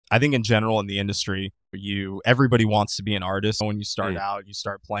I think in general in the industry, everybody wants to be an artist. When you start Mm. out, you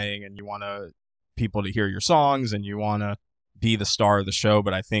start playing and you want people to hear your songs and you want to be the star of the show.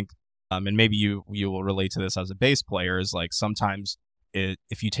 But I think, and maybe you will relate to this as a bass player, is like sometimes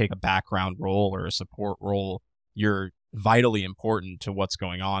if you take a background role or a support role, you're vitally important to what's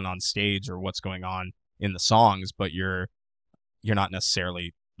going on stage or what's going on in the songs, but you're not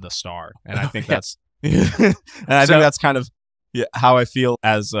necessarily the star. And I think Yeah. that's and I So- think that's kind of how I feel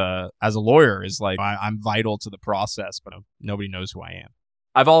as a lawyer, is like I'm vital to the process, but nobody knows who I am.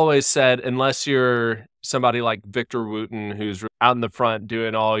 I've always said, unless you're somebody like Victor Wooten, who's out in the front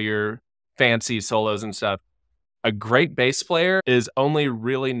doing all your fancy solos and stuff, a great bass player is only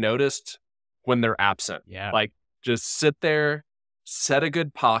really noticed when they're absent. Yeah. Like, just sit there, set a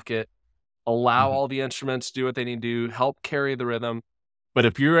good pocket, allow Mhm. all the instruments to do what they need to do, help carry the rhythm. But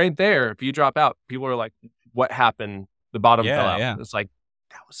if you ain't there, if you drop out, people are like, what happened? The bottom fell out. Yeah. It's like,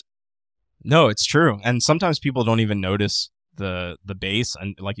 that was No, it's true. And sometimes people don't even notice the bass,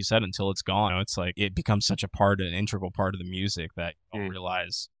 and like you said, until it's gone. It's like it becomes such an integral part of the music that you don't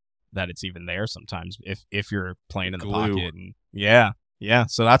realize that it's even there sometimes if you're playing in the glue. pocket. And yeah.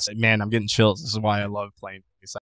 So that's, man, I'm getting chills. This is why I love playing